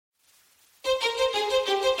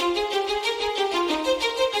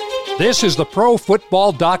This is the Pro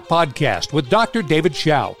Football Doc Podcast with Dr. David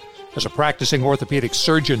Chao. As a practicing orthopedic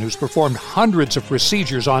surgeon who's performed hundreds of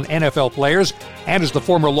procedures on NFL players and as the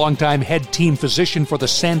former longtime head team physician for the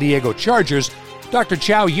San Diego Chargers, Dr.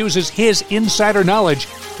 Chao uses his insider knowledge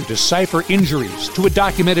to decipher injuries to a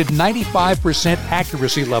documented 95%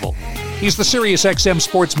 accuracy level. He's the SiriusXM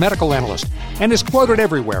sports medical analyst and is quoted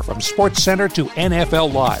everywhere from SportsCenter to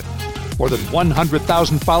NFL Live. More than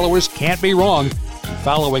 100,000 followers can't be wrong in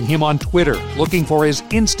following him on Twitter, looking for his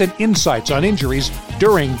instant insights on injuries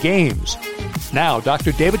during games. Now,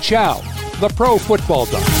 Dr. David Chao, the Pro Football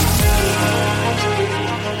Doc.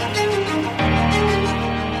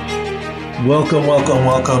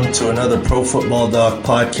 Welcome to another Pro Football Doc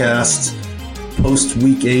podcast. Post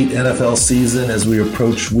Week 8 NFL season as we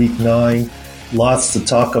approach Week 9. Lots to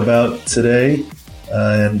talk about today.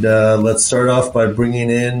 And let's start off by bringing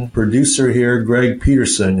in producer here, Greg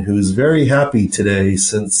Peterson, who's very happy today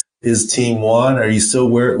since his team won. Are you still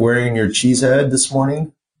wearing your cheese head this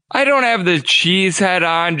morning? I don't have the cheese head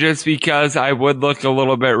on just because I would look a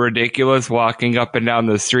little bit ridiculous walking up and down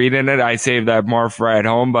the street in it. I save that more for at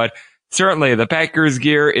home, but certainly the Packers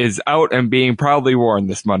gear is out and being proudly worn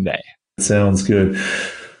this Monday. Sounds good.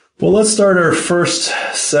 Well, let's start our first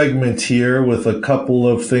segment here with a couple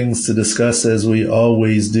of things to discuss as we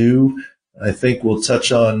always do. I think we'll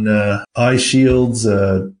touch on eye shields,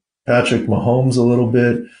 Patrick Mahomes a little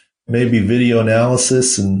bit, maybe video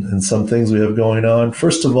analysis and some things we have going on.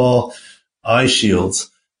 First of all, eye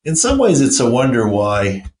shields. In some ways, it's a wonder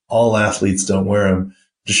why all athletes don't wear them.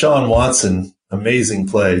 Deshaun Watson, amazing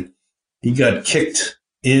play. He got kicked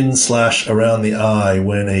in/around the eye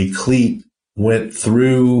when a cleat went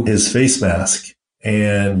through his face mask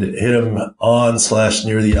and hit him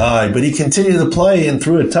on/near the eye, but he continued to play and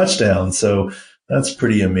threw a touchdown. So that's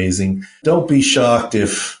pretty amazing. Don't be shocked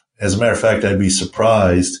if, as a matter of fact, I'd be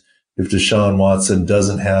surprised if Deshaun Watson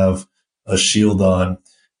doesn't have a shield on.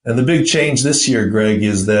 And the big change this year, Greg,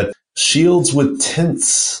 is that shields with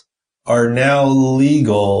tints are now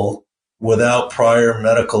legal without prior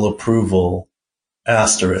medical approval,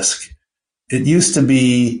 asterisk. It used to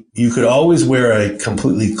be you could always wear a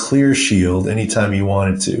completely clear shield anytime you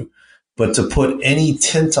wanted to, but to put any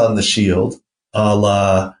tint on the shield, a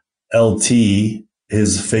la LT,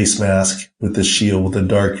 his face mask with the shield with the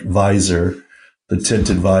dark visor, the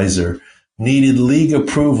tinted visor, needed league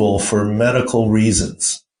approval for medical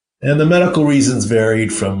reasons. And the medical reasons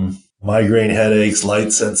varied from migraine headaches,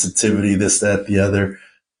 light sensitivity, this, that, the other.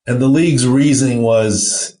 And the league's reasoning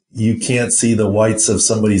was you can't see the whites of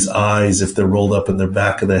somebody's eyes if they're rolled up in their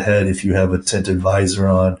back of the head if you have a tinted visor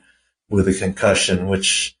on with a concussion,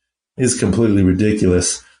 which is completely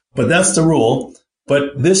ridiculous. But that's the rule.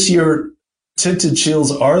 But this year, tinted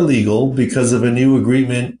shields are legal because of a new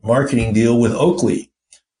agreement marketing deal with Oakley.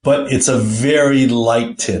 But it's a very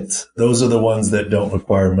light tint. Those are the ones that don't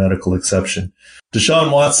require medical exception.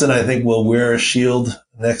 Deshaun Watson, I think, will wear a shield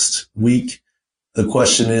next week. The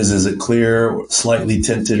question is it clear, slightly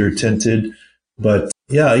tinted or tinted? But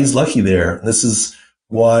yeah, he's lucky there. This is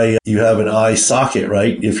why you have an eye socket,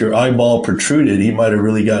 right? If your eyeball protruded, he might have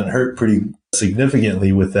really gotten hurt pretty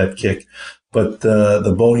significantly with that kick. But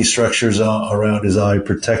the bony structures around his eye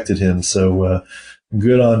protected him. So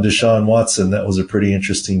good on Deshaun Watson. That was a pretty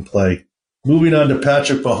interesting play. Moving on to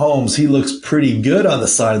Patrick Mahomes, he looks pretty good on the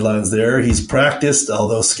sidelines there. He's practiced,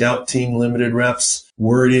 although scout team limited reps.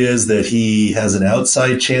 Word is that he has an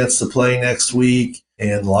outside chance to play next week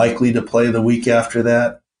and likely to play the week after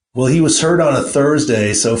that. Well, he was hurt on a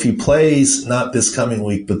Thursday, so if he plays not this coming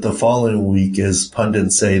week, but the following week, as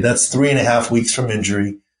pundits say, that's 3.5 weeks from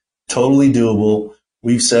injury. Totally doable.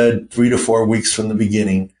 We've said 3 to 4 weeks from the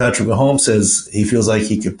beginning. Patrick Mahomes says he feels like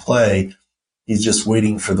he could play. He's just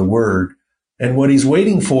waiting for the word. And what he's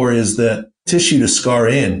waiting for is that tissue to scar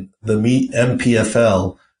in, the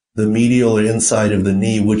MPFL, the medial or inside of the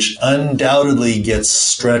knee, which undoubtedly gets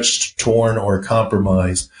stretched, torn, or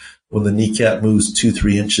compromised when the kneecap moves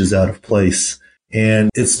 2-3 inches out of place.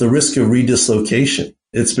 And it's the risk of redislocation.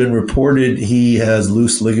 It's been reported he has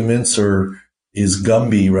loose ligaments or is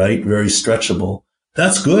Gumby, right? Very stretchable.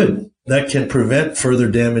 That's good. That can prevent further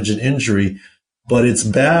damage and injury, but it's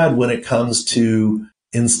bad when it comes to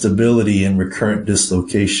instability and recurrent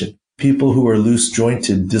dislocation. People who are loose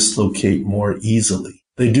jointed dislocate more easily.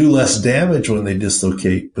 They do less damage when they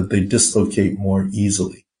dislocate, but they dislocate more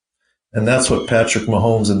easily. And that's what Patrick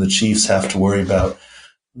Mahomes and the Chiefs have to worry about.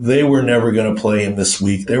 They were never going to play him this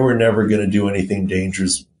week. They were never going to do anything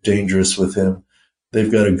dangerous with him.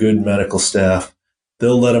 They've got a good medical staff.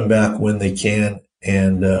 They'll let him back when they can,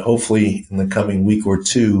 and hopefully in the coming week or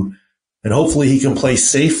two. And hopefully he can play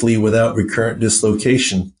safely without recurrent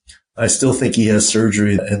dislocation. I still think he has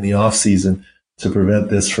surgery in the offseason to prevent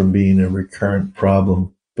this from being a recurrent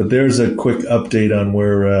problem. But there's a quick update on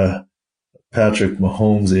where Patrick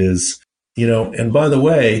Mahomes is. And by the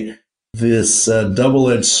way, this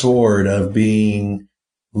double-edged sword of being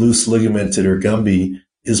loose ligamented or Gumby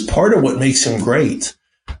is part of what makes him great.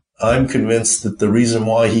 I'm convinced that the reason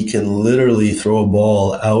why he can literally throw a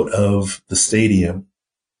ball out of the stadium,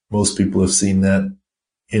 most people have seen that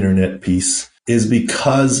internet piece, is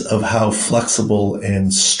because of how flexible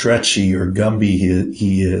and stretchy or Gumby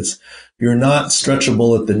he is. You're not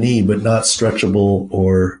stretchable at the knee, but not stretchable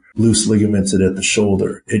or loose ligamented at the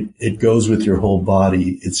shoulder. It goes with your whole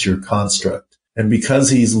body. It's your construct. And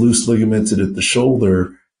because he's loose ligamented at the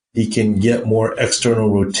shoulder, he can get more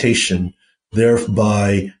external rotation,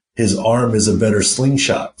 thereby his arm is a better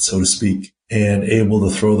slingshot, so to speak, and able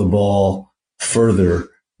to throw the ball further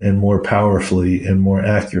and more powerfully and more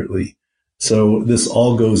accurately. So this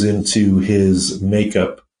all goes into his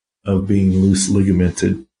makeup of being loose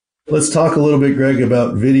ligamented. Let's talk a little bit, Greg,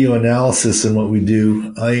 about video analysis and what we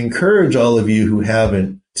do. I encourage all of you who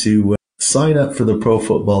haven't to sign up for the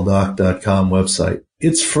ProFootballDoc.com website.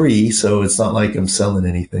 It's free, so it's not like I'm selling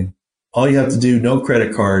anything. All you have to do, no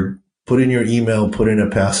credit card, put in your email, put in a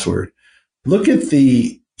password. Look at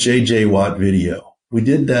the J.J. Watt video. We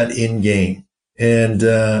did that in game. And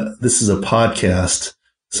this is a podcast,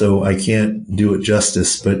 so I can't do it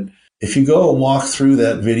justice. But if you go and walk through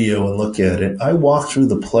that video and look at it, I walked through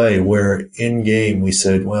the play where in game we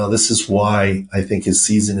said, well, this is why I think his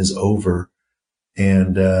season is over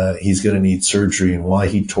and he's going to need surgery and why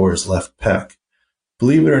he tore his left pec.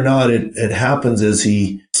 Believe it or not, it happens as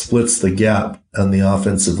he splits the gap on the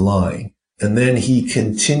offensive line. And then he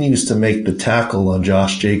continues to make the tackle on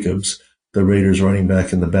Josh Jacobs, the Raiders running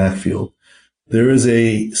back in the backfield. There is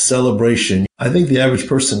a celebration. I think the average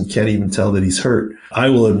person can't even tell that he's hurt. I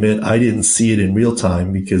will admit I didn't see it in real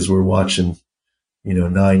time because we're watching,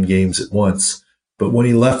 9 games at once. But when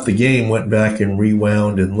he left the game, went back and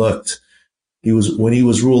rewound and looked, when he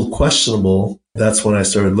was ruled questionable, that's when I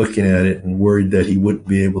started looking at it and worried that he wouldn't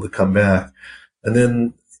be able to come back. And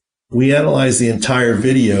then we analyzed the entire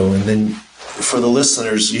video. And then for the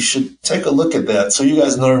listeners, you should take a look at that so you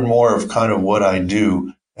guys learn more of kind of what I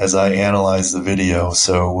do as I analyze the video.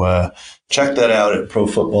 So check that out at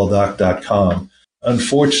ProFootballDoc.com.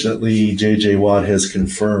 Unfortunately, J.J. Watt has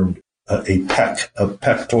confirmed a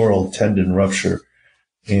pectoral tendon rupture.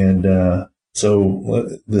 And so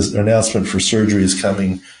this announcement for surgery is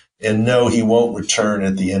coming. And no, he won't return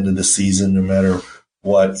at the end of the season, no matter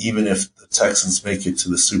what. Even if the Texans make it to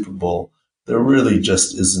the Super Bowl, there really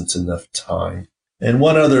just isn't enough time. And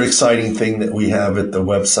one other exciting thing that we have at the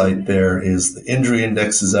website there is the injury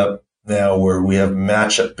index is up now where we have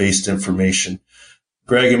matchup-based information.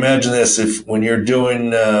 Greg, imagine this. If when you're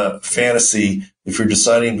doing fantasy, if you're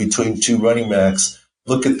deciding between two running backs,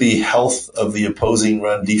 look at the health of the opposing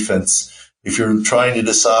run defense. If you're trying to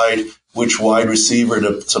decide which wide receiver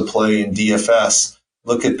to play in DFS,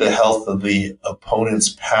 look at the health of the opponent's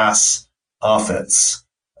pass defense.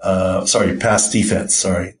 The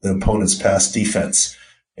opponent's pass defense.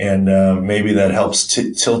 And maybe that helps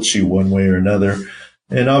tilt you one way or another.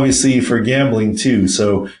 And obviously for gambling too.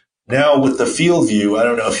 So now with the field view, I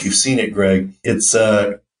don't know if you've seen it, Greg, it's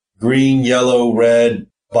green, yellow, red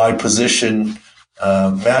by position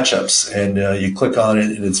matchups. And you click on it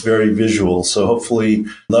and it's very visual. So hopefully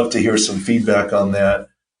love to hear some feedback on that.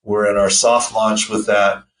 We're in our soft launch with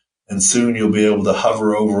that. And soon you'll be able to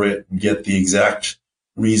hover over it and get the exact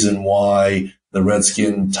reason why the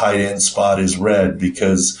Redskin tight end spot is red,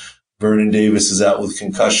 because Vernon Davis is out with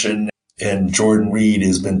concussion and Jordan Reed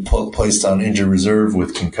has been placed on injured reserve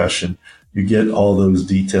with concussion. You get all those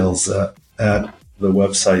details at the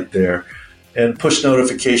website there. And push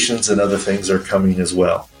notifications and other things are coming as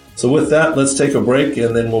well. So with that, let's take a break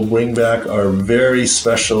and then we'll bring back our very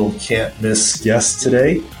special can't miss guest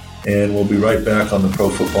today. And we'll be right back on the Pro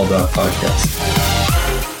Football Doc podcast.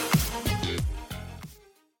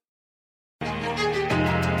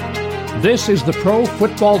 This is the Pro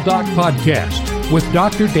Football Doc podcast with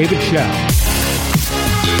Dr. David Chao.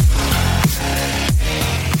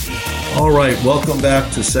 All right, welcome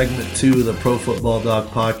back to segment 2 of the Pro Football Doc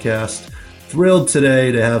podcast. Thrilled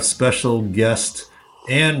today to have special guest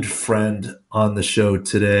and friend on the show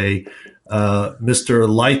today, Mr.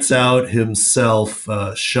 Lights Out himself,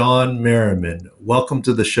 Shawne Merriman. Welcome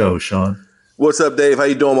to the show, Shawne. What's up, Dave? How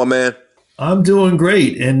you doing, my man? I'm doing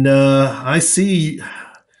great, and I see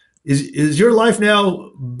Is your life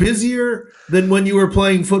now busier than when you were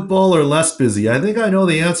playing football, or less busy? I think I know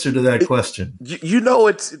the answer to that question.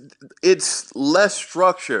 It's less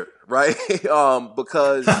structured, right?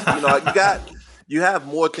 Because you have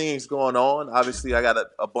more things going on. Obviously, I got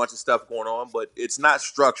a bunch of stuff going on, but it's not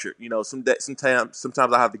structured.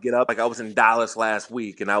 Sometimes I have to get up. Like I was in Dallas last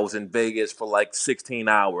week, and I was in Vegas for like 16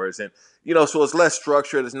 hours, and so it's less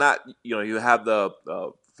structured. It's not you have the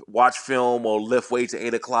watch film or lift weights at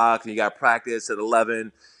 8 o'clock, and you got practice at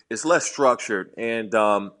 11. It's less structured, and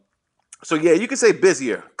so yeah, you can say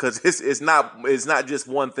busier because it's not just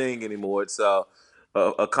one thing anymore. It's a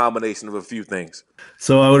combination of a few things.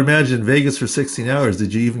 So I would imagine Vegas for 16 hours.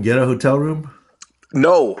 Did you even get a hotel room?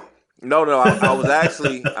 No, no. I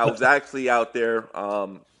was actually out there.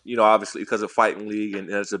 Obviously because of fighting league, and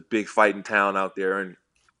there's a big fighting town out there, and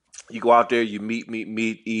you go out there, you meet,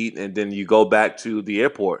 eat, and then you go back to the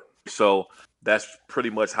airport. So that's pretty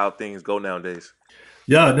much how things go nowadays.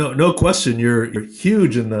 Yeah, no question. You're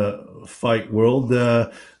huge in the fight world.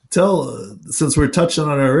 Since we're touching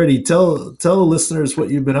on it already, tell the listeners what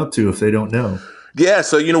you've been up to if they don't know. Yeah,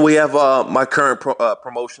 so we have my current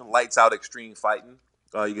promotion, Lights Out Extreme Fighting.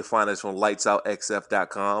 You can find us on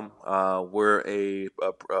lightsoutxf.com. We're a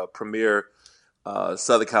premier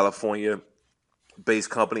Southern California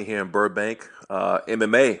based company here in Burbank.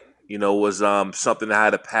 MMA, was something I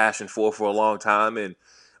had a passion for a long time. And,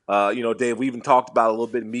 Dave, we even talked about a little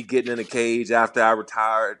bit me getting in a cage after I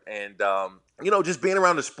retired. And, just being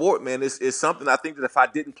around the sport, man, is something I think that if I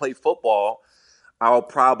didn't play football, I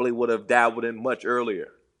probably would have dabbled in much earlier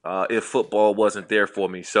if football wasn't there for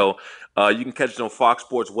me. So you can catch it on Fox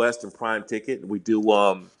Sports West and Prime Ticket. We do,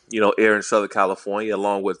 air in Southern California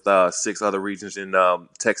along with 6 other regions in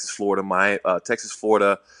Texas,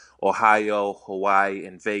 Florida, Ohio, Hawaii,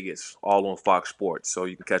 and Vegas, all on Fox Sports. So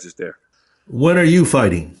you can catch us there. When are you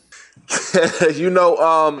fighting? you know,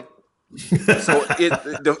 um,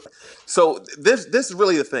 so this is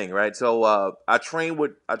really the thing, right? So I train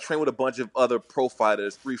with a bunch of other pro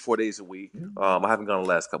fighters 3-4 days a week. I haven't gone the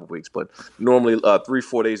last couple of weeks, but normally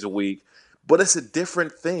 3-4 days a week. But it's a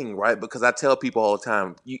different thing, right? Because I tell people all the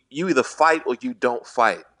time, you either fight or you don't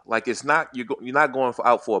fight. Like it's not you're not going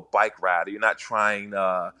out for a bike ride, or you're not trying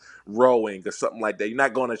rowing or something like that. You're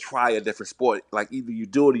not going to try a different sport. Like either you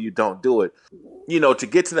do it or you don't do it. To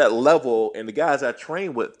get to that level, and the guys I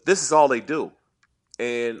train with, this is all they do.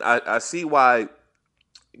 And I see why,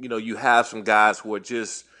 you have some guys who are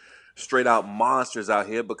just straight out monsters out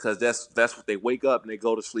here because that's what they wake up and they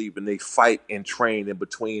go to sleep and they fight and train in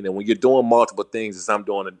between. And when you're doing multiple things, as I'm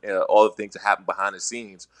doing, all the things that happen behind the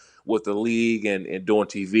scenes with the league and doing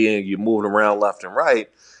TV, and you're moving around left and right,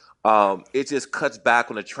 it just cuts back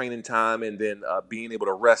on the training time and then being able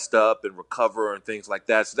to rest up and recover and things like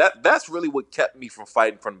that. So that's really what kept me from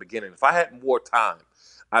fighting from the beginning. If I had more time,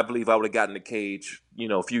 I believe I would have gotten the cage,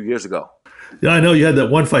 a few years ago. Yeah, I know you had that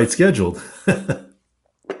one fight scheduled.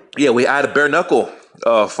 Yeah, we had a bare knuckle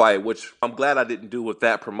fight, which I'm glad I didn't do with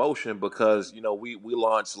that promotion because, we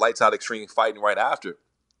launched Lights Out Extreme Fighting right after.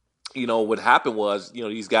 What happened was,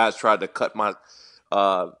 these guys tried to cut my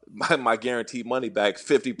guaranteed money back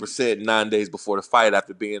 50% 9 days before the fight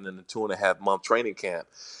after being in a 2.5 month training camp.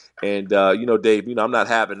 And, Dave, I'm not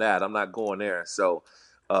having that. I'm not going there. So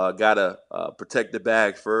gotta protect the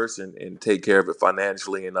bag first and take care of it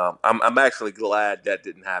financially. And I'm actually glad that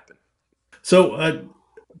didn't happen. So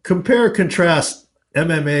compare, contrast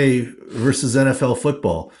MMA versus NFL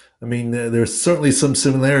football. I mean, there's certainly some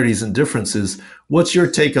similarities and differences. What's your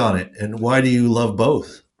take on it, and why do you love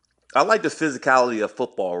both? I like the physicality of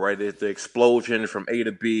football, right? The explosion from A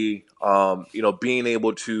to B. Being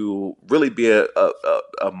able to really be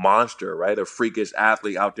a monster, right? A freakish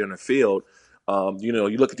athlete out there in the field.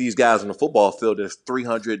 You look at these guys on the football field. There's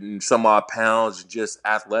 300 and some odd pounds, just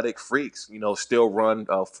athletic freaks. Still run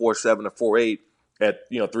 4.7 or 4.8 at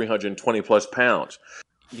 320 plus pounds.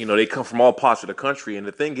 They come from all parts of the country. And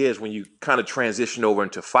the thing is, when you kind of transition over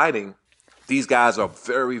into fighting, these guys are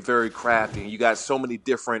very, very crafty. And you got so many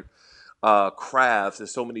different crafts and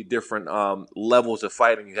so many different levels of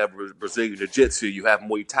fighting. You have Brazilian Jiu-Jitsu, you have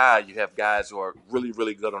Muay Thai, you have guys who are really,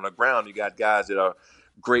 really good on the ground. You got guys that are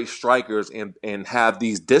great strikers and have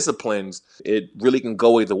these disciplines. It really can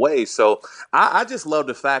go either way. So I just love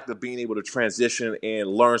the fact of being able to transition and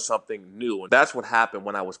learn something new. And that's what happened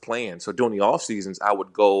when I was playing. So during the off seasons, I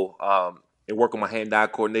would go and work on my hand-eye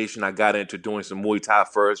coordination. I got into doing some Muay Thai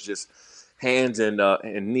first, just hands and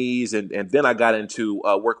knees. And then I got into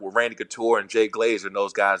working with Randy Couture and Jay Glazer and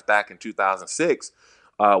those guys back in 2006,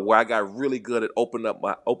 where I got really good at opening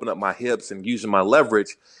up my hips and using my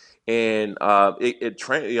leverage. And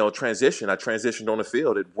transitioned. I transitioned on the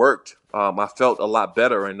field. It worked. I felt a lot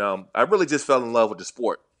better, and I really just fell in love with the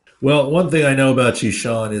sport. Well, one thing I know about you,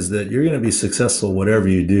 Shawne, is that you're going to be successful whatever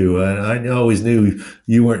you do. And I always knew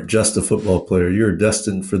you weren't just a football player. You're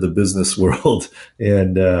destined for the business world,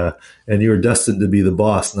 and you're destined to be the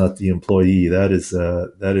boss, not the employee. That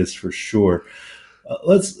is for sure.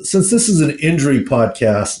 Since this is an injury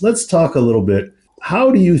podcast, let's talk a little bit.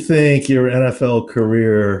 How do you think your NFL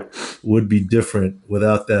career would be different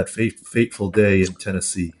without that fateful day in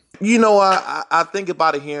Tennessee? I think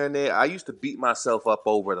about it here and there. I used to beat myself up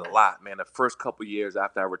over it a lot, man. The first couple years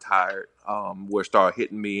after I retired, where it started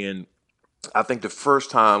hitting me. And I think the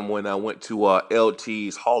first time when I went to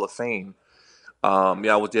LT's Hall of Fame,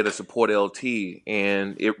 I was there to support LT,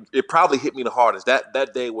 and it probably hit me the hardest.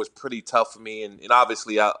 That day was pretty tough for me, and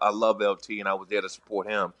obviously I love LT, and I was there to support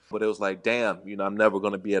him. But it was like, damn, I'm never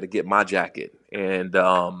going to be able to get my jacket. And,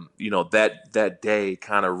 that day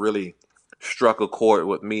kind of really struck a chord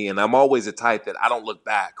with me. And I'm always the type that I don't look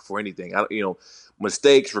back for anything.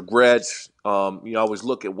 Mistakes, regrets, I always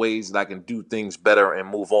look at ways that I can do things better and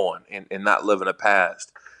move on and not live in the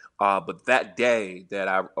past. But that day that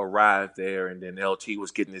I arrived there, and then LT was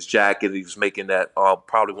getting his jacket, he was making that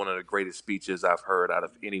probably one of the greatest speeches I've heard out of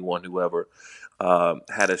anyone who ever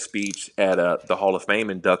had a speech at the Hall of Fame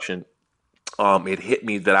induction. It hit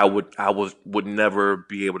me that I would never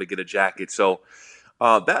be able to get a jacket. So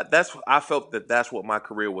I felt that's what my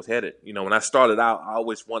career was headed. When I started out, I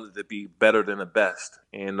always wanted to be better than the best.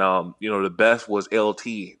 And, the best was LT,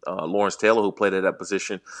 Lawrence Taylor, who played at that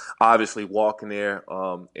position, obviously walking there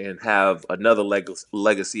and have another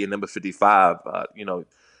legacy in number 55,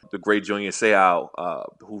 the great Junior Seau,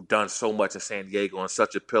 who done so much in San Diego and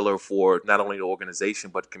such a pillar for not only the organization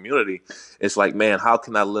but the community. It's like, man, how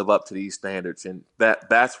can I live up to these standards? And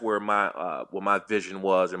that's where my vision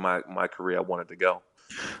was and my career I wanted to go.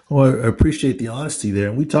 Well, I appreciate the honesty there.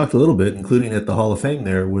 And we talked a little bit, including at the Hall of Fame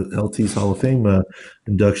there with LT's Hall of Fame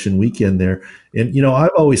induction weekend there. And, I've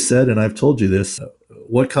always said, and I've told you this,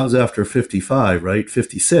 what comes after 55, right?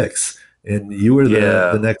 56. And you were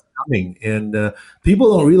the next coming. And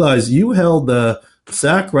people don't realize you held the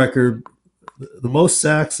sack record, the most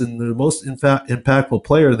sacks and the most impactful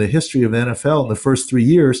player in the history of NFL in the first 3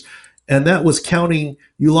 years. And that was counting,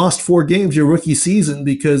 you lost 4 games your rookie season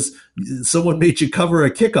because someone made you cover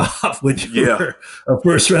a kickoff when you were a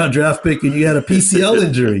first-round draft pick and you had a PCL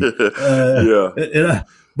injury.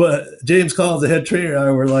 But James Collins, the head trainer, and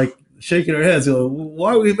I were like shaking our heads.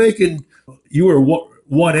 Why are we making – you were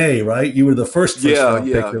 1A, right? You were the first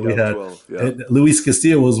round pick that we had. 12, and Luis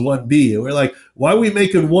Castillo was 1B. And we're like, why are we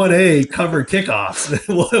making 1A cover kickoffs?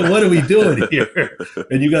 What are we doing here?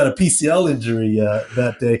 And you got a PCL injury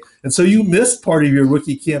that day. And so you missed part of your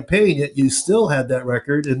rookie campaign, yet you still had that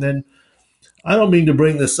record. And then I don't mean to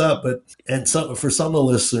bring this up, but for some of the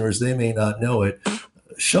listeners, they may not know it.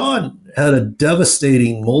 Shawne had a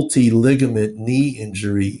devastating multi-ligament knee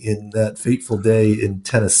injury in that fateful day in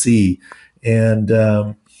Tennessee. And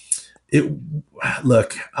you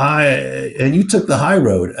took the high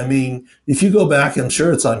road. I mean, if you go back, I'm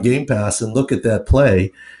sure it's on Game Pass, and look at that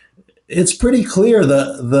play, it's pretty clear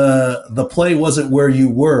the play wasn't where you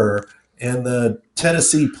were, and the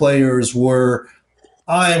Tennessee players were.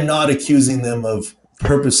 I'm not accusing them of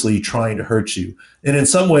purposely trying to hurt you, and in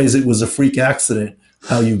some ways, it was a freak accident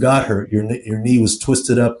how you got hurt. Your knee was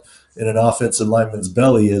twisted up in an offensive lineman's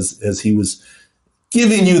belly as he was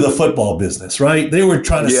giving you the football business, right? They were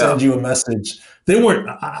trying to send you a message.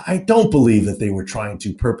 I don't believe that they were trying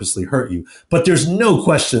to purposely hurt you, but there's no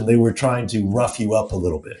question they were trying to rough you up a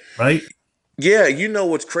little bit, right? Yeah,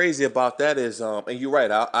 what's crazy about that is, and you're right,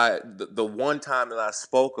 the one time that I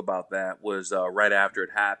spoke about that was right after it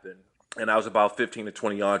happened, and I was about 15 to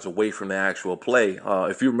 20 yards away from the actual play.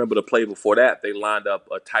 If you remember the play before that, they lined up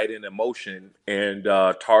a tight end in motion and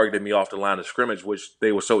targeted me off the line of scrimmage, which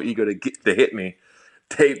they were so eager to hit me.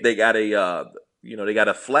 They got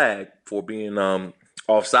a flag for being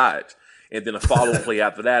offsides, and then the following play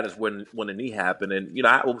after that is when the knee happened, and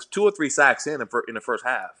it was 2 or 3 sacks in the first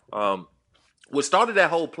half. What started that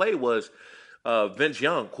whole play was Vince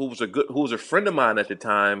Young, who was a friend of mine at the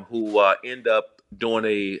time, who ended up doing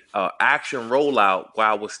a action rollout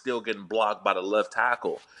while I was still getting blocked by the left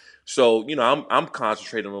tackle. So, I'm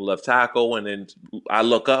concentrating on the left tackle, and then I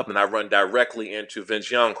look up and I run directly into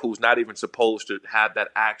Vince Young, who's not even supposed to have that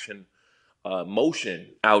action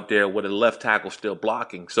motion out there with the left tackle still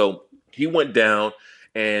blocking. So he went down,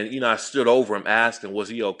 and, I stood over him, asked him, was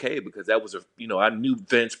he okay? Because that was I knew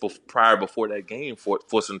Vince before that game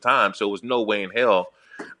for some time. So there was no way in hell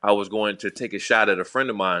I was going to take a shot at a friend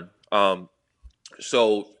of mine.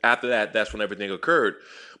 So after that, that's when everything occurred.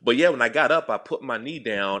 But yeah, when I got up, I put my knee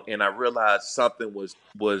down and I realized something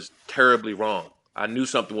was terribly wrong. I knew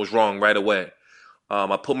something was wrong right away.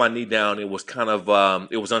 I put my knee down. It was kind of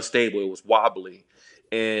it was unstable. It was wobbly.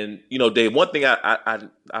 And Dave, one thing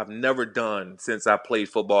I've never done since I played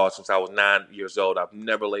football since I was 9 years old. I've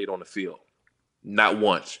never laid on the field. Not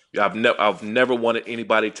once. I've never wanted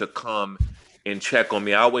anybody to come and check on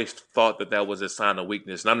me. I always thought that was a sign of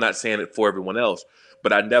weakness, and I'm not saying it for everyone else,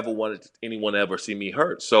 but I never wanted anyone to ever see me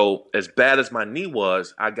hurt. So as bad as my knee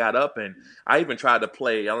was, I got up and I even tried to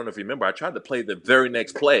play. I don't know if you remember. I tried to play the very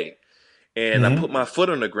next play, and I put Mm-hmm. my foot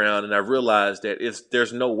on the ground, and I realized that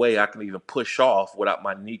there's no way I can even push off without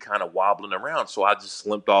my knee kind of wobbling around. So I just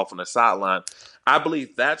limped off on the sideline. I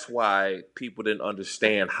believe that's why people didn't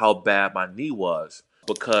understand how bad my knee was,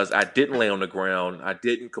 because I didn't lay on the ground. I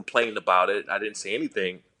didn't complain about it. I didn't say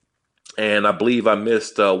anything. And I believe I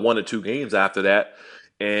missed 1 or 2 games after that.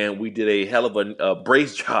 And we did a hell of a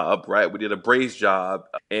brace job, right? We did a brace job,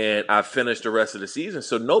 and I finished the rest of the season.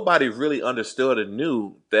 So nobody really understood and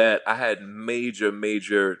knew that I had major,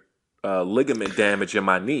 major ligament damage in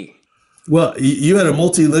my knee. Well, you had a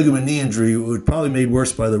multi-ligament knee injury. It was probably made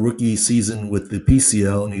worse by the rookie season with the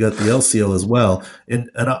PCL, and you got the LCL as well.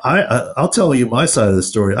 And I'll tell you my side of the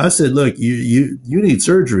story. I said, look, you need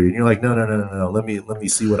surgery, and you're like, no. Let me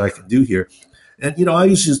see what I can do here. And I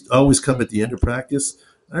used to always come at the end of practice.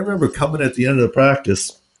 I remember coming at the end of the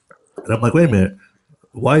practice, and I'm like, wait a minute.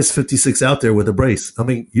 Why is 56 out there with a brace? I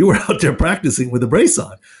mean, you were out there practicing with a brace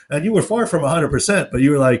on, and you were far from 100%, but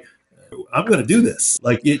you were like, I'm going to do this.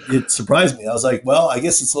 Like it surprised me. I was like, well, I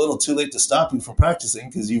guess it's a little too late to stop you from practicing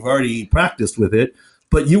because you've already practiced with it.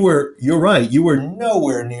 But you're right. You were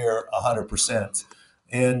nowhere near 100%.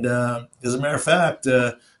 And as a matter of fact,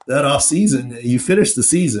 that off season, you finished the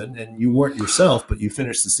season, and you weren't yourself, but you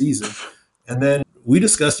finished the season. And then we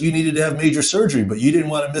discussed you needed to have major surgery, but you didn't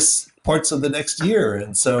want to miss parts of the next year.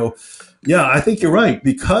 And so, yeah, I think you're right.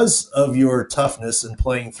 Because of your toughness and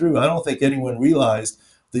playing through, I don't think anyone realized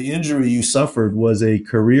the injury you suffered was a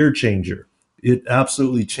career changer. It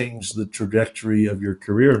absolutely changed the trajectory of your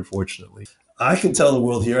career, unfortunately. I can tell the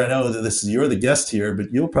world here, I know that you're the guest here,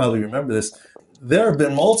 but you'll probably remember this. There have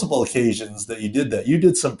been multiple occasions that you did that. You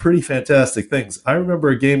did some pretty fantastic things. I remember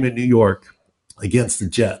a game in New York against the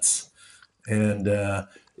Jets, and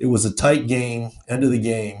it was a tight game, end of the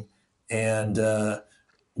game, and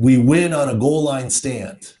we win on a goal line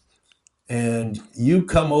stand. And you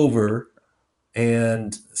come over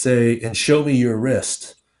and show me your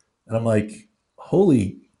wrist. And I'm like,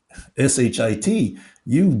 holy shit,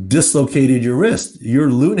 you dislocated your wrist. Your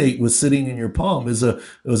lunate was sitting in your palm. It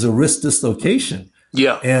was a wrist dislocation.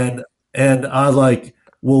 Yeah. And I was like,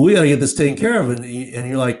 well, we got to get this taken care of. And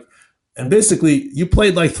you're like, and basically you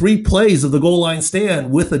played like 3 plays of the goal line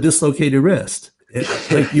stand with a dislocated wrist.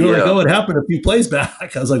 Like you were like, oh, it happened a few plays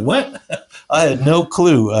back. I was like, what? I had no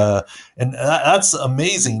clue. And that's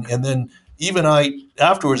amazing. And then even I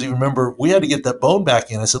afterwards, you remember we had to get that bone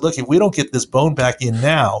back in. I said, look, if we don't get this bone back in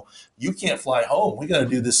now, you can't fly home. We got to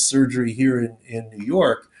do this surgery here in New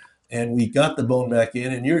York. And we got the bone back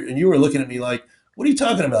in. And you were looking at me like, what are you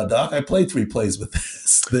talking about, Doc? I played 3 plays with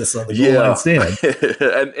this on the goal line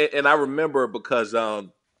stand. and I remember because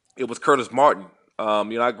it was Curtis Martin.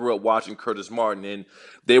 I grew up watching Curtis Martin, and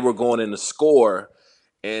they were going in to score.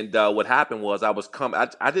 And what happened was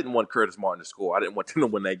I didn't want Curtis Martin to score. I didn't want him to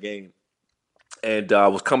win that game. And I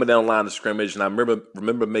was coming down the line of scrimmage, and I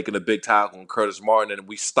remember making a big tackle on Curtis Martin, and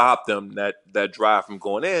we stopped them that drive from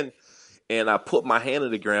going in. And I put my hand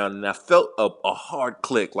on the ground, and I felt a hard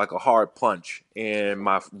click, like a hard punch, and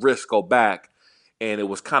my wrist go back, and it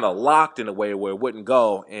was kind of locked in a way where it wouldn't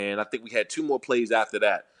go. And I think we had 2 more plays after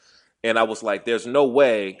that. And I was like, there's no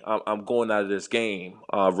way I'm going out of this game,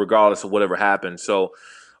 regardless of whatever happened. So,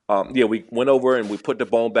 we went over and we put the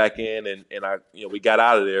bone back in, and we got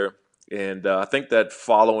out of there. And I think that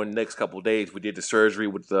following next couple of days, we did the surgery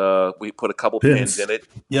with we put a couple pins in it.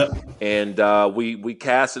 Yep. And we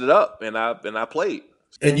casted it up, and I played.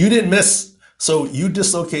 And you didn't miss. So you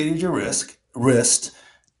dislocated your wrist,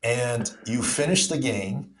 and you finished the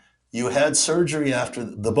game. You had surgery after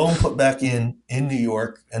the bone put back in New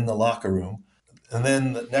York in the locker room. And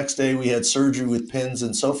then the next day we had surgery with pins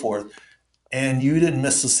and so forth. And you didn't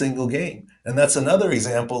miss a single game. And that's another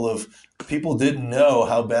example of people didn't know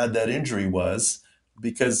how bad that injury was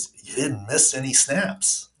because you didn't miss any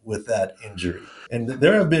snaps with that injury. And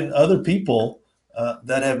there have been other people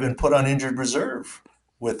that have been put on injured reserve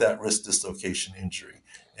with that wrist dislocation injury.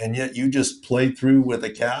 And yet you just played through with a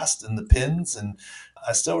cast and the pins. And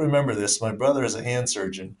I still remember this. My brother is a hand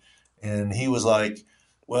surgeon, and he was like,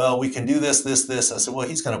 well, we can do this, this, this. I said, well,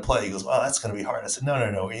 he's going to play. He goes, well, that's going to be hard. I said,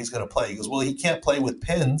 no, he's going to play. He goes, well, he can't play with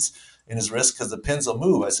pins in his wrist because the pins will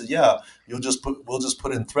move. I said, yeah, we'll just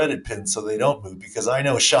put in threaded pins so they don't move, because I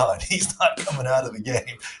know Shawne, he's not coming out of the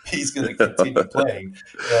game. He's going to continue playing.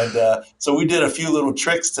 And so we did a few little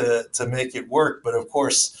tricks to make it work. But of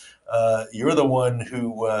course, you're the one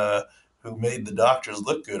who made the doctors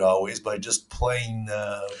look good always by just playing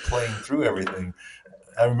through everything.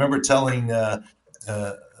 I remember telling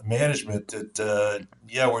management that,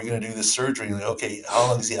 we're going to do this surgery. Like, okay, how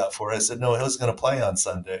long is he out for? I said, no, he's going to play on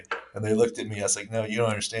Sunday. And they looked at me. I was like, no, you don't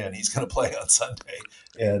understand. He's going to play on Sunday.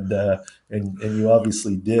 And you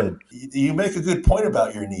obviously did. You make a good point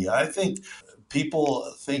about your knee. I think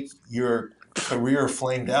people think your career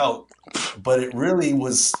flamed out, but it really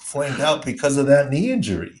was flamed out because of that knee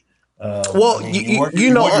injury. You weren't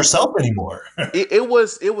yourself anymore. it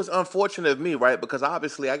was unfortunate of me, right? Because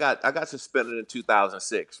obviously I got suspended in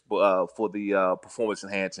 2006 for the performance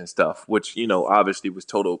enhancing stuff, which obviously was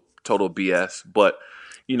total BS. But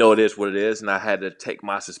it is what it is, and I had to take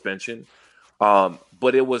my suspension.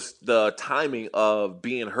 But it was the timing of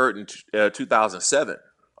being hurt in 2007,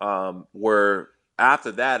 where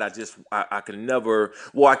after that I could never.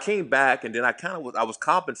 Well, I came back, and then I was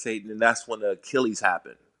compensating, and that's when the Achilles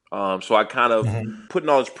happened. So I kind of putting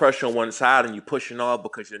all this pressure on one side, and you pushing off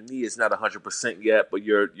because your knee is not 100% yet, but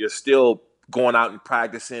you're still going out and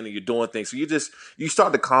practicing, and you're doing things. So you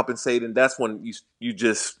start to compensate, and that's when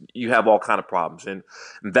you have all kind of problems, and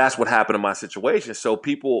that's what happened in my situation. So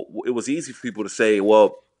it was easy for people to say,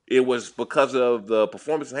 well, it was because of the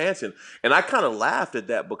performance enhancing, and I kind of laughed at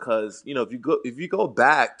that because if you go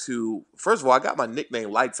back to, first of all, I got my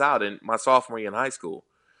nickname Lights Out in my sophomore year in high school.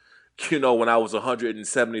 When I was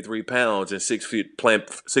 173 pounds and 6 feet playing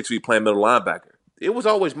middle linebacker. It was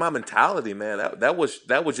always my mentality, man. That was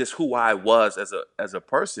just who I was as a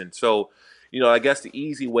person. So, I guess the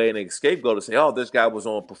easy way and a scapegoat to say, oh, this guy was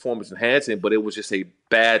on performance enhancing, but it was just a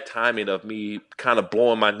bad timing of me kind of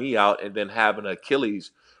blowing my knee out and then having an Achilles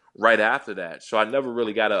right after that. So I never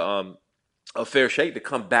really got a fair shake to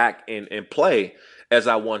come back and play as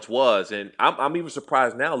I once was. And I'm even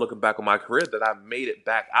surprised now, looking back on my career, that I made it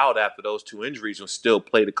back out after those two injuries and still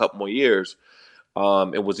played a couple more years.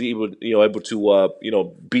 And was able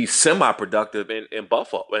to be semi-productive in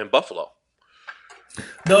Buffalo.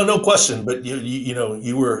 No question. But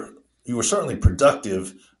you were certainly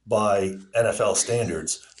productive by NFL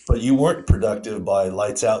standards, but you weren't productive by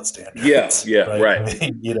lights out standards. Yeah, right. I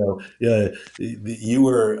mean, you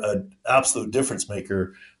were an absolute difference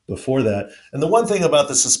maker before that. And the one thing about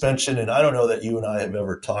the suspension, and I don't know that you and I have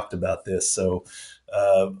ever talked about this, so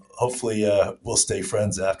hopefully we'll stay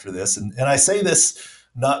friends after this. And I say this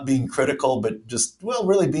not being critical, but just,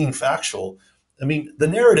 really being factual. I mean, the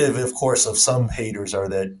narrative, of course, of some haters are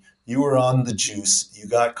that you were on the juice, you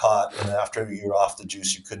got caught, and after you're off the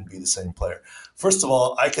juice, you couldn't be the same player. First of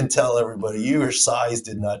all, I can tell everybody your size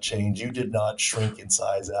did not change. You did not shrink in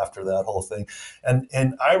size after that whole thing.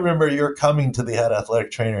 And I remember you're coming to the head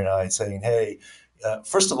athletic trainer and I saying, hey,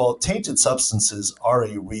 first of all, tainted substances are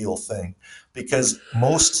a real thing because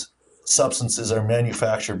most substances are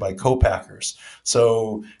manufactured by co-packers.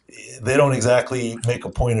 So they don't exactly make a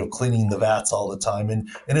point of cleaning the vats all the time. And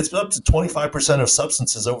it's up to 25% of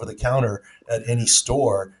substances over the counter at any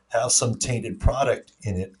store have some tainted product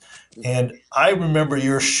in it. And I remember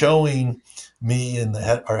you're showing me and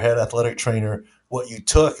our head athletic trainer what you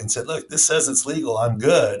took and said, look, this says it's legal. I'm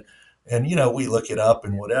good. And, we look it up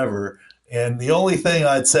and whatever. And the only thing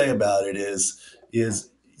I'd say about it is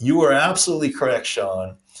you were absolutely correct,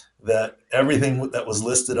 Shawne, that everything that was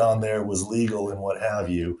listed on there was legal and what have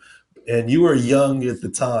you. And you were young at the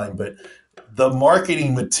time, but the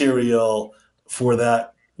marketing material for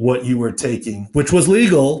that, what you were taking, which was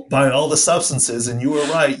legal by all the substances, and you were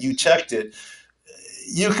right, you checked it,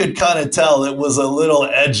 you could kind of tell it was a little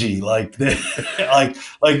edgy. Like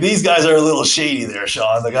these guys are a little shady there,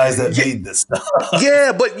 Shawne, the guys that made this stuff.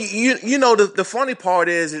 Yeah, but the funny part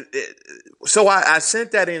is, so I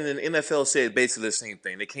sent that in, and the NFL said basically the same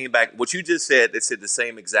thing. They came back, what you just said, they said the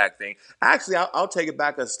same exact thing. Actually, I'll take it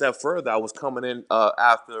back a step further. I was coming in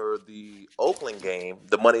after the Oakland game,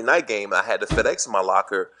 the Monday night game. I had the FedEx in my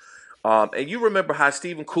locker. And you remember how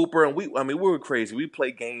Stephen Cooper and we were crazy. We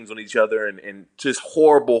played games on each other and just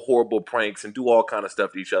horrible pranks and do all kind of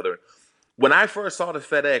stuff to each other. When I first saw the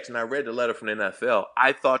FedEx and I read the letter from the NFL,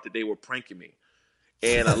 I thought that they were pranking me.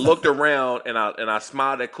 And I looked around and I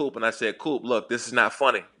smiled at Coop and I said, Coop, look, this is not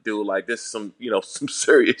funny, dude. Like, this is some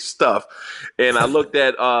serious stuff. And I looked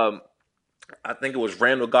at I think it was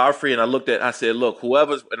Randall Godfrey, and I said, look,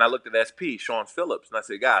 and I looked at SP, Sean Phillips, and I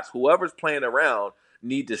said, guys, whoever's playing around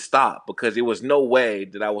need to stop, because there was no way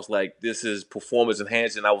that I was like, this is performance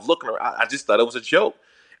enhancing. I was looking around, I just thought it was a joke.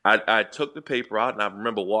 I took the paper out, and I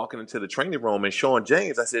remember walking into the training room and showing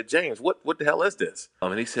James. I said, James, what the hell is this?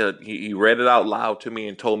 And he said, he read it out loud to me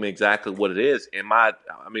and told me exactly what it is. And my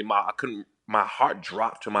heart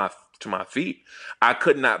dropped to my feet. I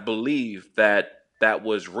could not believe that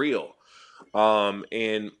was real. And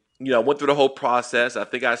I went through the whole process. I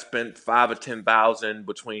think I spent $5,000 or $10,000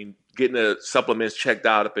 between getting the supplements checked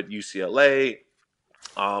out up at UCLA.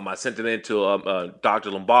 I sent it in to Dr.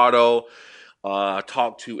 Lombardo. I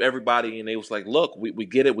talked to everybody, and they was like, look, we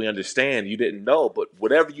get it. We understand. You didn't know, but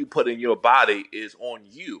whatever you put in your body is on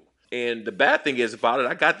you. And the bad thing is about it,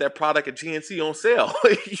 I got that product at GNC on sale.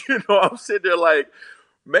 I'm sitting there like,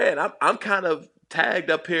 man, I'm kind of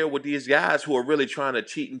tagged up here with these guys who are really trying to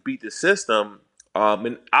cheat and beat the system.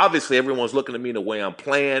 And obviously everyone's looking at me the way I'm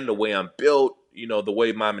playing, the way I'm built, the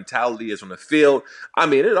way my mentality is on the field. I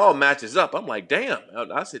mean, it all matches up. I'm like, damn.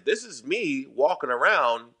 I said, this is me walking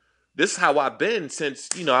around. This is how I've been since,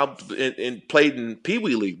 I played in Pee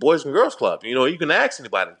Wee League, Boys and Girls Club. You can ask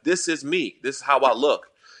anybody. This is me. This is how I look.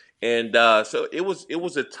 And so it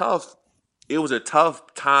was a tough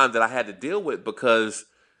time that I had to deal with, because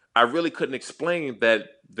I really couldn't explain that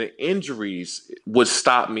the injuries would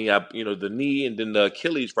stop me. The knee and then the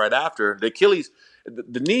Achilles right after. The Achilles,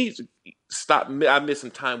 the knees stopped. I missed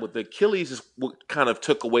some time with the Achilles is what kind of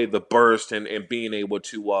took away the burst and being able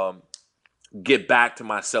to get back to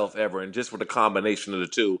myself ever. And just with the combination of the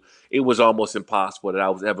two, it was almost impossible that I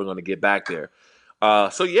was ever going to get back there.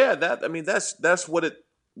 So yeah, that's what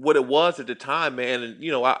it was at the time, man. And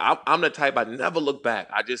I'm the type, I never look back.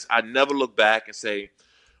 I never look back and say,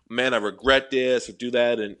 man, I regret this or do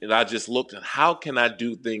that. And I just looked at how can I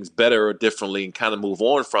do things better or differently and kind of move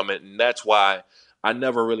on from it. And that's why I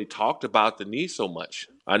never really talked about the knee so much.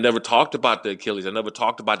 I never talked about the Achilles. I never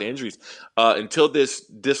talked about the injuries until this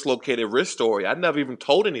dislocated wrist story. I never even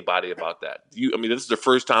told anybody about that. This is the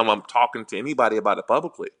first time I'm talking to anybody about it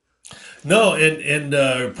publicly. No, and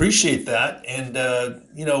appreciate that. And,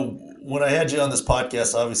 when I had you on this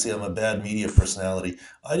podcast, obviously I'm a bad media personality.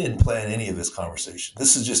 I didn't plan any of this conversation.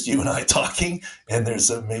 This is just you and I talking, and there's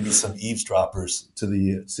maybe some eavesdroppers to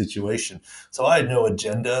the situation. So I had no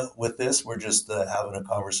agenda with this. We're just having a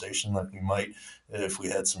conversation like we might if we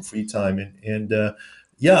had some free time.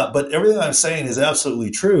 But everything I'm saying is absolutely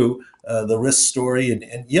true. The risk story.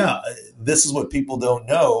 And this is what people don't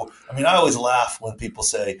know. I always laugh when people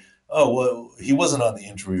say, oh, well, he wasn't on the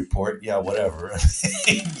injury report. Yeah, whatever.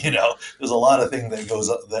 There's a lot of things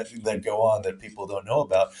that go on that people don't know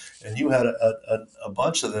about. And you had a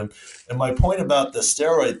bunch of them. And my point about the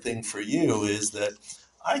steroid thing for you is that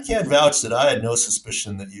I can't vouch that I had no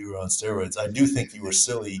suspicion that you were on steroids. I do think you were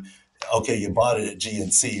silly. Okay, you bought it at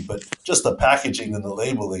GNC, but just the packaging and the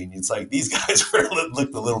labeling, it's like these guys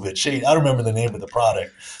looked a little bit shady. I don't remember the name of the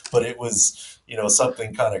product, but it was,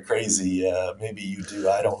 something kind of crazy. Maybe you do.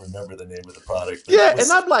 I don't remember the name of the product. Yeah,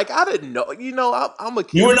 and I'm like, I didn't know. I'm a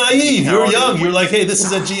kid. You were naive. You were young. You're like, hey, this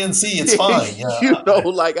is at GNC. It's fine.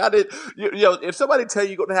 I didn't. If somebody tell you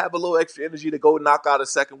you're going to have a little extra energy to go knock out a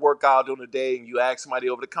second workout during the day, and you ask somebody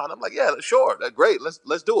over the counter, I'm like, yeah, sure, that's great.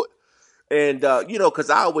 Let's do it. And, because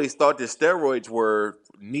I always thought that steroids were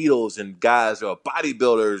needles and guys or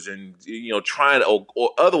bodybuilders and, trying to,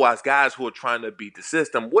 or otherwise guys who are trying to beat the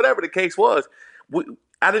system, whatever the case was.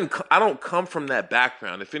 I don't come from that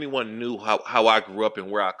background. If anyone knew how I grew up and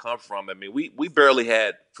where I come from, we barely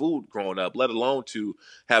had food growing up, let alone to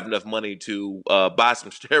have enough money to buy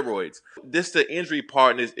some steroids. The injury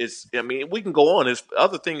part is we can go on. There's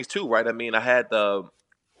other things too, right? I had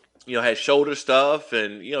had shoulder stuff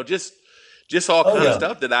and, just all kind of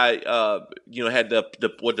stuff that I, had the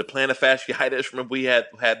plantar fasciitis. Remember we had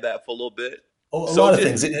that for a little bit. Oh, a lot of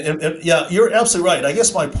things. And you're absolutely right. I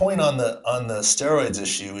guess my point on the steroids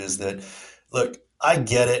issue is that, look, I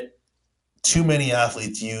get it. Too many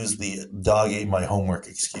athletes use the dog ate my homework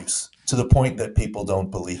excuse to the point that people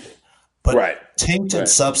don't believe it. But tainted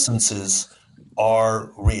substances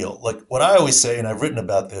are real. Like what I always say, and I've written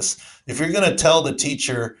about this, if you're going to tell the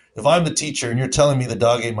teacher, if I'm the teacher and you're telling me the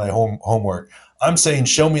dog ate my homework, I'm saying,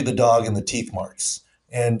 show me the dog and the teeth marks.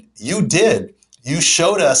 And you did. You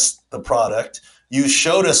showed us the product. You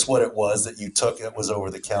showed us what it was that you took that was over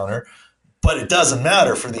the counter. But it doesn't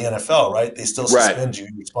matter for the NFL, right? They still suspend you.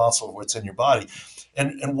 You're responsible for what's in your body.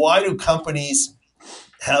 And why do companies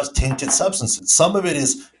have tainted substances? Some of it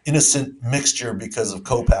is innocent mixture because of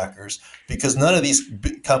co-packers, because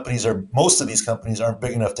most of these companies aren't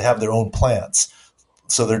big enough to have their own plants.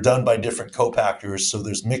 So they're done by different co-packers. So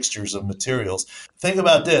there's mixtures of materials. Think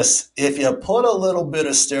about this. If you put a little bit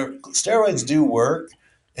of steroids do work.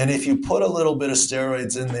 And if you put a little bit of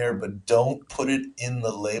steroids in there, but don't put it in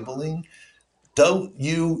the labeling, don't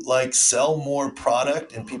you sell more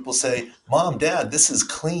product? And people say, Mom, Dad, this is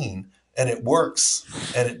clean and it works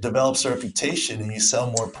and it develops a reputation and you sell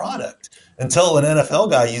more product until an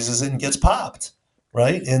NFL guy uses it and gets popped,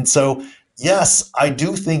 right? And so, yes, I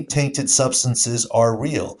do think tainted substances are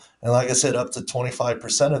real. And like I said, up to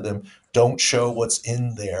 25% of them don't show what's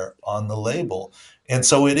in there on the label. And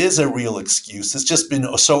so it is a real excuse. It's just been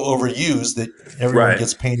so overused that everyone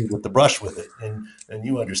gets painted with the brush with it. And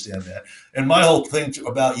you understand that. And my whole thing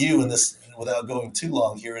about you, and this, without going too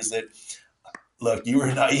long here, is that, look, you were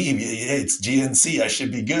naive. It's GNC. I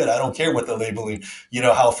should be good. I don't care what the labeling,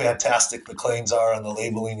 how fantastic the claims are on the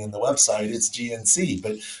labeling and the website. It's GNC.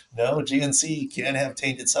 But no, GNC can have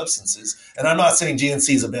tainted substances. And I'm not saying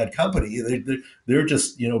GNC is a bad company. They're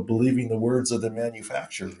just, believing the words of the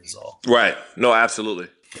manufacturer is all. Right. No, absolutely.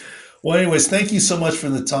 Well, anyways, thank you so much for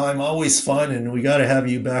the time. Always fun. And we got to have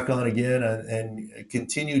you back on again, and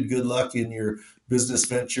continued good luck in your business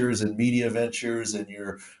ventures and media ventures and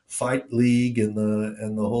your fight league and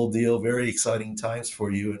the whole deal. Very exciting times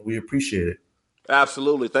for you, and we appreciate it.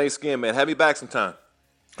 Absolutely. Thanks again, man. Have me back sometime.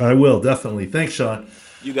 I will, definitely. Thanks, Shawne.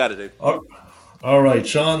 You got it, Dave. All right,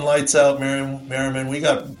 Shawne Lights Out Merriman. We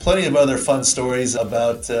got plenty of other fun stories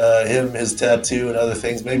about him, his tattoo, and other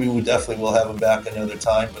things. Maybe we definitely will have him back another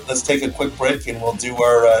time. But let's take a quick break, and we'll do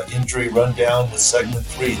our injury rundown with segment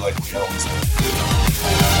 3 like we always do.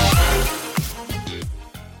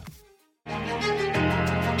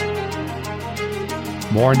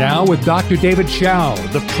 More now with Dr. David Chao,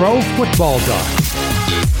 the Pro Football Doc.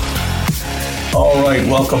 All right,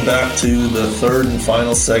 welcome back to the third and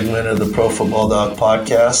final segment of the Pro Football Doc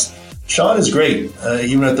podcast. Shawne is great.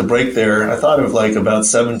 Even at the break there, I thought of about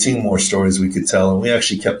 17 more stories we could tell, and we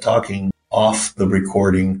actually kept talking off the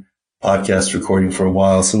podcast recording for a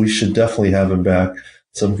while, so we should definitely have him back.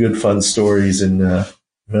 Some good fun stories and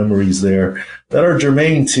memories there that are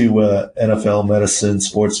germane to NFL medicine,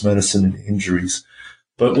 sports medicine, and injuries.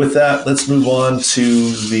 But with that, let's move on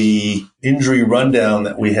to the injury rundown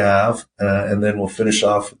that we have, and then we'll finish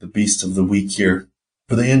off with the beast of the week here.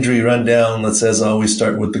 For the injury rundown, let's, as always,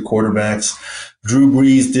 start with the quarterbacks. Drew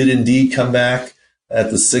Brees did indeed come back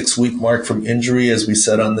at the 6-week mark from injury, as we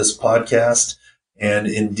said on this podcast. And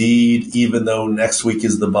indeed, even though next week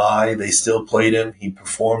is the bye, they still played him. He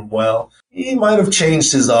performed well. He might have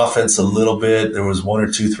changed his offense a little bit. There was 1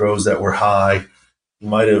 or 2 throws that were high. He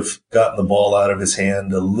might have gotten the ball out of his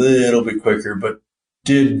hand a little bit quicker, but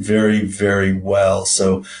did very, very well.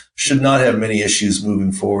 So should not have many issues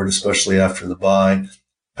moving forward, especially after the bye.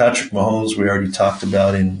 Patrick Mahomes, we already talked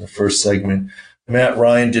about in the first segment. Matt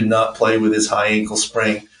Ryan did not play with his high ankle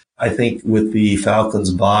sprain. I think with the Falcons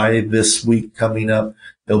bye this week coming up,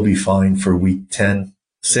 they'll be fine for week 10.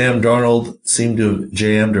 Sam Darnold seemed to have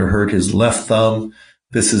jammed or hurt his left thumb.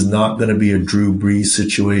 This is not going to be a Drew Brees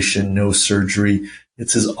situation, no surgery.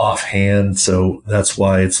 It's his offhand, so that's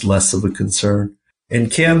why it's less of a concern. And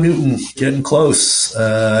Cam Newton getting close.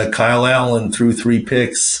 Kyle Allen threw 3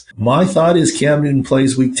 picks. My thought is Cam Newton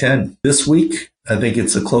plays week 10 this week. I think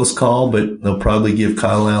it's a close call, but they'll probably give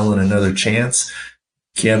Kyle Allen another chance.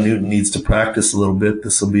 Cam Newton needs to practice a little bit.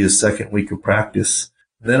 This will be his 2nd week of practice.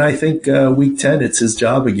 Then I think week 10, it's his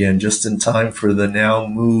job again, just in time for the now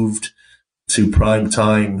moved to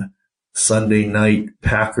primetime Sunday night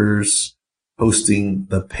Packers hosting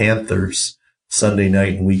the Panthers Sunday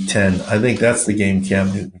night in week 10. I think that's the game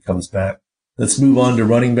Cam Newton comes back. Let's move on to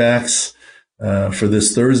running backs for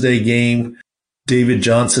this Thursday game. David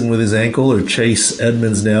Johnson with his ankle or Chase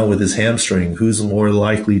Edmonds now with his hamstring. Who's more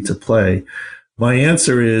likely to play? My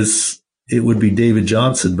answer is it would be David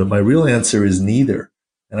Johnson, but my real answer is neither.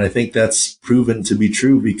 And I think that's proven to be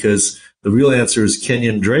true because the real answer is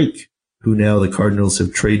Kenyon Drake, who now the Cardinals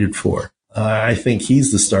have traded for. I think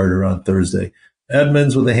he's the starter on Thursday.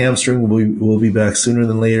 Edmonds with a hamstring will be back sooner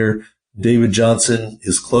than later. David Johnson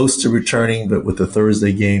is close to returning, but with the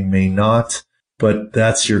Thursday game may not. But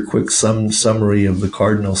that's your quick summary of the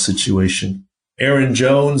Cardinals situation. Aaron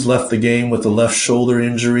Jones left the game with a left shoulder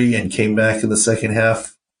injury and came back in the second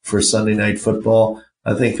half for Sunday Night Football.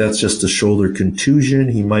 I think that's just a shoulder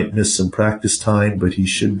contusion. He might miss some practice time, but he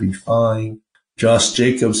should be fine. Josh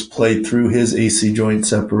Jacobs played through his AC joint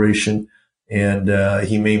separation, and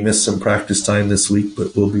he may miss some practice time this week,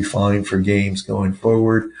 but will be fine for games going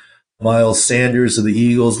forward. Miles Sanders of the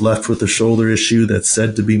Eagles left with a shoulder issue that's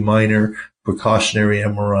said to be minor, precautionary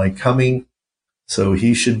MRI coming, so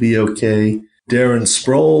he should be okay. Darren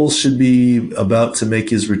Sproles should be about to make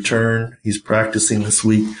his return. He's practicing this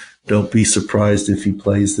week. Don't be surprised if he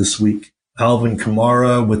plays this week. Alvin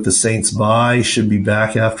Kamara with the Saints bye should be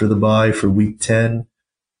back after the bye for week 10.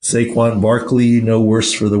 Saquon Barkley, no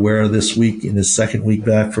worse for the wear this week in his second week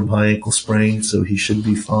back from high ankle sprain, so he should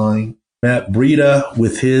be fine. Matt Breida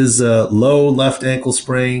with his low left ankle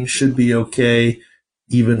sprain should be okay,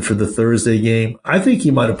 even for the Thursday game. I think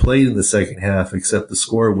he might have played in the second half, except the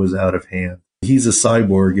score was out of hand. He's a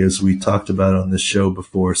cyborg, as we talked about on this show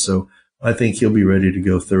before, so I think he'll be ready to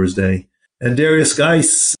go Thursday. And Darius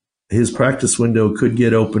Geis, his practice window could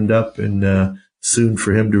get opened up and soon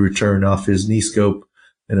for him to return off his knee scope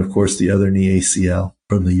and, of course, the other knee ACL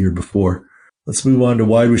from the year before. Let's move on to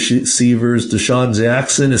wide receivers. Deshaun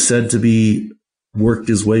Jackson is said to be worked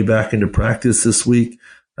his way back into practice this week.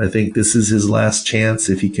 I think this is his last chance.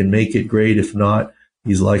 If he can make it, great. If not,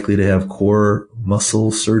 he's likely to have core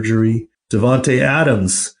muscle surgery. Devontae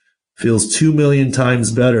Adams feels 2 million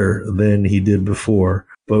times better than he did before.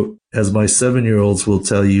 But as my 7-year-olds will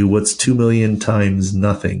tell you, what's 2 million times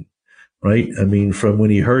nothing, right? I mean, from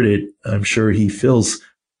when he heard it, I'm sure he feels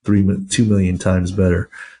 2 million times better.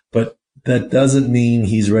 But that doesn't mean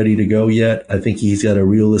he's ready to go yet. I think he's got a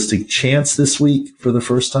realistic chance this week for the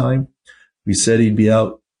first time. We said he'd be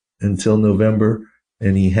out until November,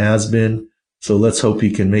 and he has been. So let's hope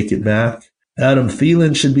he can make it back. Adam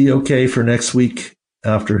Thielen should be okay for next week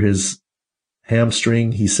after his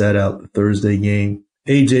hamstring. He sat out the Thursday game.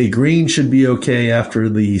 A.J. Green should be okay after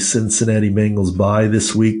the Cincinnati Bengals bye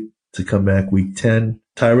this week to come back week 10.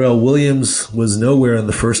 Tyrell Williams was nowhere in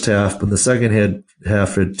the first half, but the second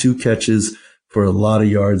half had 2 catches for a lot of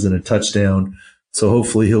yards and a touchdown. So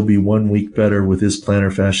hopefully he'll be 1 week better with his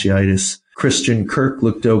plantar fasciitis. Christian Kirk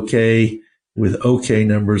looked okay with okay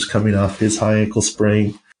numbers coming off his high ankle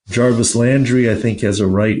sprain. Jarvis Landry, I think, has a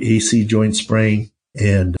right AC joint sprain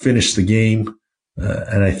and finished the game.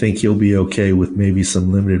 And I think he'll be okay with maybe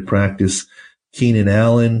some limited practice. Keenan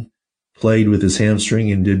Allen played with his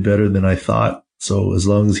hamstring and did better than I thought. So as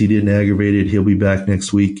long as he didn't aggravate it, he'll be back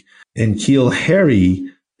next week. And Keel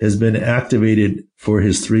Harry has been activated for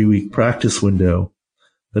his 3-week practice window.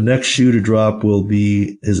 The next shoe to drop will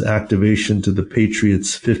be his activation to the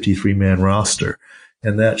Patriots 53-man roster.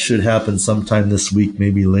 And that should happen sometime this week,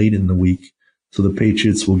 maybe late in the week. So the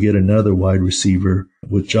Patriots will get another wide receiver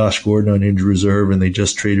with Josh Gordon on injured reserve, and they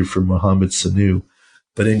just traded for Mohamed Sanu.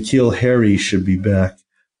 But N'Keal Harry should be back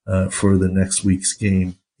for the next week's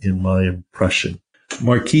game, in my impression.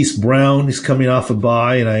 Marquise Brown is coming off a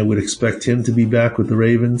bye, and I would expect him to be back with the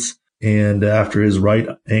Ravens. And after his right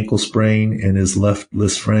ankle sprain and his left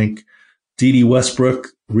Lisfranc, Dede Westbrook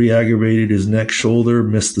re-aggravated his neck shoulder,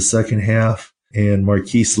 missed the second half, and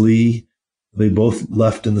Marquise Lee, they both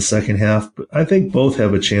left in the second half, but I think both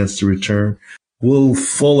have a chance to return. Will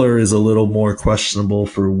Fuller is a little more questionable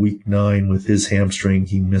for week 9 with his hamstring.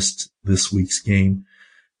 He missed this week's game.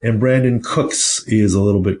 And Brandon Cooks is a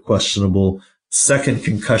little bit questionable. Second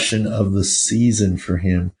concussion of the season for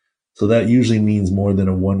him. So that usually means more than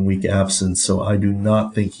a 1-week absence. So I do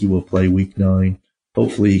not think he will play week 9.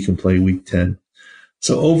 Hopefully he can play week 10.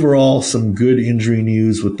 So overall, some good injury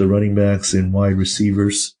news with the running backs and wide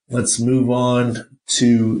receivers. Let's move on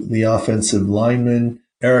to the offensive linemen.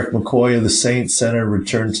 Eric McCoy of the Saints center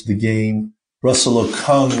returned to the game. Russell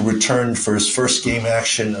Okung returned for his first game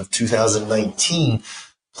action of 2019.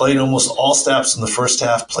 Played almost all snaps in the first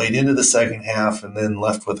half, played into the second half, and then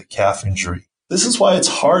left with a calf injury. This is why it's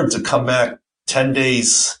hard to come back 10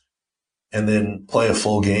 days and then play a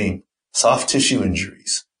full game. Soft tissue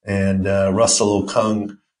injuries. And Russell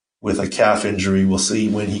Okung with a calf injury, we'll see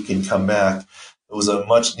when he can come back. It was a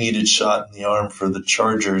much-needed shot in the arm for the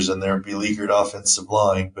Chargers and their beleaguered offensive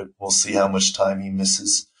line, but we'll see how much time he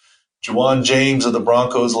misses. Juwan James of the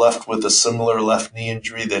Broncos left with a similar left knee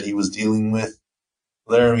injury that he was dealing with.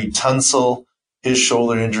 Laramie Tunsil, his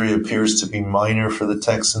shoulder injury appears to be minor for the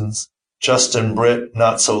Texans. Justin Britt,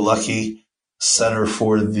 not so lucky, center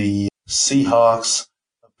for the Seahawks,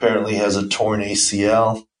 apparently has a torn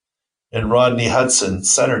ACL. And Rodney Hudson,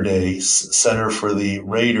 center for the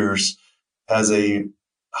Raiders, has a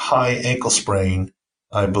high ankle sprain,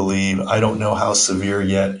 I believe. I don't know how severe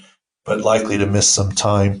yet, but likely to miss some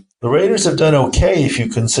time. The Raiders have done okay if you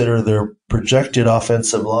consider their projected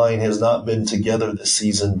offensive line has not been together this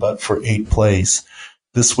season, but for 8 plays.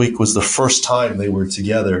 This week was the first time they were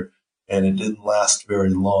together, and it didn't last very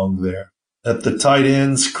long there. At the tight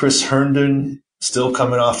ends, Chris Herndon, still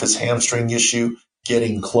coming off his hamstring issue,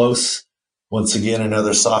 getting close. Once again,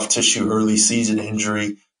 another soft tissue early season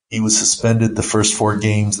injury. He was suspended the first 4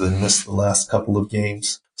 games, then missed the last couple of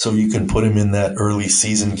games. So you can put him in that early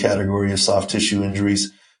season category of soft tissue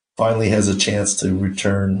injuries. Finally has a chance to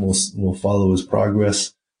return. We'll follow his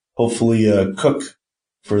progress. Hopefully, Cook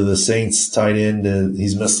for the Saints tight end.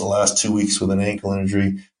 He's missed the last 2 weeks with an ankle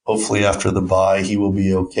injury. Hopefully after the bye, he will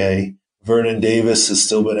be okay. Vernon Davis has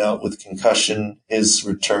still been out with concussion. His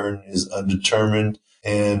return is undetermined.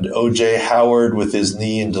 And O.J. Howard with his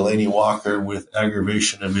knee and Delaney Walker with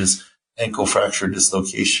aggravation of his ankle fracture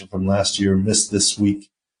dislocation from last year missed this week.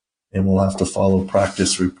 And we'll have to follow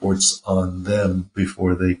practice reports on them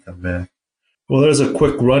before they come back. Well, there's a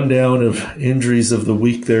quick rundown of injuries of the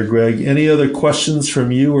week there, Greg. Any other questions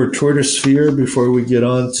from you or Twitter sphere before we get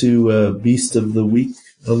on to Beast of the Week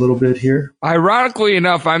a little bit here? Ironically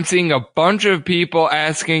enough, I'm seeing a bunch of people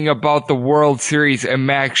asking about the World Series and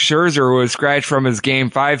Max Scherzer, who was scratched from his Game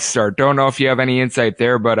 5 start. Don't know if you have any insight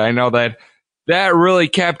there, but I know that really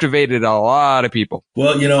captivated a lot of people.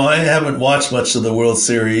 Well, I haven't watched much of the World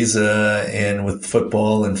Series and with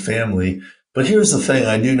football and family. But here's the thing.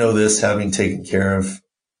 I do know this, having taken care of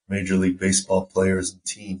Major League Baseball players and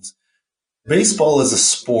teams. Baseball is a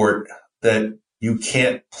sport that you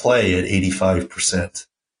can't play at 85%.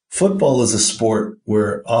 Football is a sport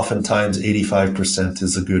where oftentimes 85%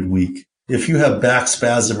 is a good week. If you have back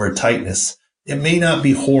spasm or tightness, it may not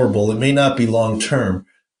be horrible. It may not be long term,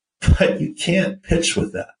 but you can't pitch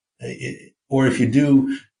with that. Or if you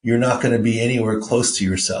do, you're not going to be anywhere close to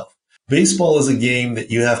yourself. Baseball is a game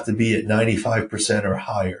that you have to be at 95% or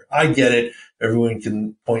higher. I get it. Everyone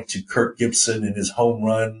can point to Kirk Gibson and his home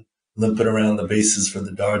run limping around the bases for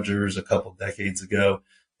the Dodgers a couple decades ago.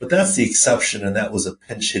 But that's the exception, and that was a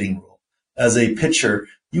pinch hitting rule. As a pitcher,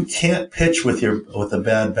 you can't pitch with a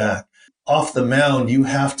bad back. Off the mound, you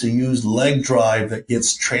have to use leg drive that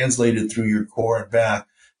gets translated through your core and back,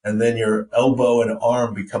 and then your elbow and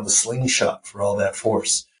arm become a slingshot for all that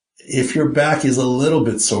force. If your back is a little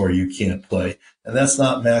bit sore, you can't play. And that's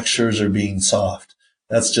not Max Scherzer being soft.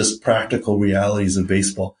 That's just practical realities of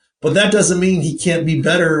baseball. But that doesn't mean he can't be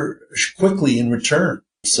better quickly in return.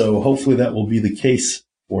 So hopefully that will be the case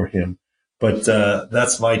for him. But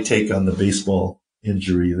that's my take on the baseball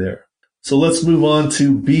injury there. So let's move on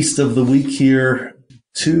to Beast of the Week here.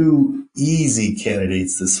 2 easy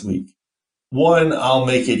candidates this week. One, I'll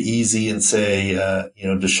make it easy and say,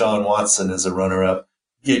 Deshaun Watson is a runner-up.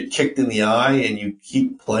 Get kicked in the eye and you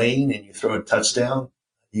keep playing and you throw a touchdown,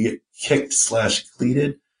 you get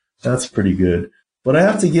kicked/cleated. That's pretty good. But I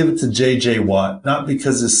have to give it to J.J. Watt, not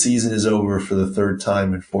because his season is over for the 3rd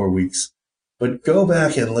time in 4 weeks, but go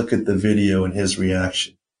back and look at the video and his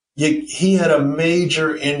reaction. He had a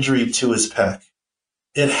major injury to his pec.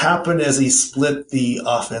 It happened as he split the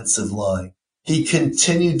offensive line. He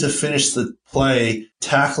continued to finish the play,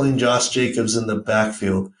 tackling Josh Jacobs in the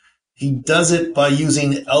backfield. He does it by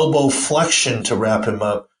using elbow flexion to wrap him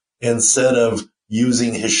up instead of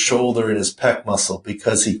using his shoulder and his pec muscle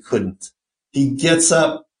because he couldn't. He gets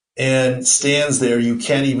up and stands there. You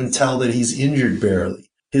can't even tell that he's injured barely.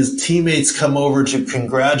 His teammates come over to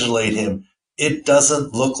congratulate him. It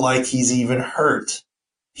doesn't look like he's even hurt.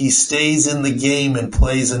 He stays in the game and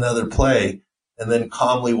plays another play and then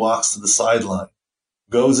calmly walks to the sideline,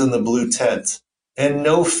 goes in the blue tent, and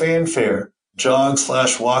no fanfare.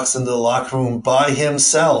 Jogs/walks into the locker room by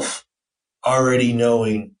himself, already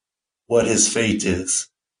knowing what his fate is.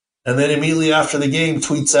 And then immediately after the game,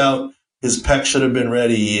 tweets out his pec should have been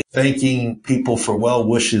ready, thanking people for well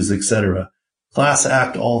wishes, etc. Class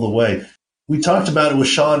act all the way. We talked about it with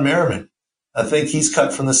Shawne Merriman. I think he's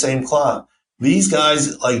cut from the same cloth. These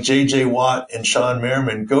guys like J.J. Watt and Shawne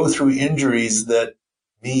Merriman go through injuries that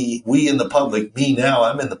we in the public, me now,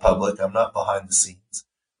 I'm in the public, I'm not behind the scenes,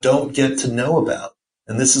 don't get to know about.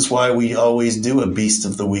 And this is why we always do a Beast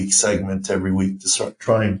of the Week segment every week to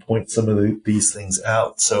try and point some of these things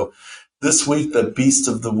out. So this week, the Beast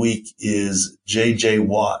of the Week is J.J.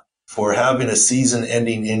 Watt for having a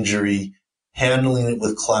season-ending injury, handling it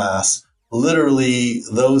with class. Literally,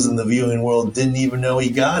 those in the viewing world didn't even know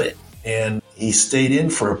he got it. And he stayed in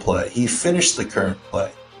for a play. He finished the current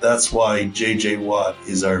play. That's why J.J. Watt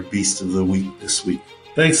is our Beast of the Week this week.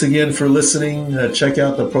 Thanks again for listening. Check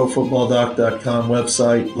out the ProFootballDoc.com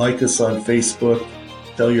website. Like us on Facebook.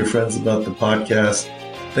 Tell your friends about the podcast.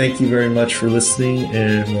 Thank you very much for listening,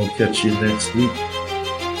 and we'll catch you next week.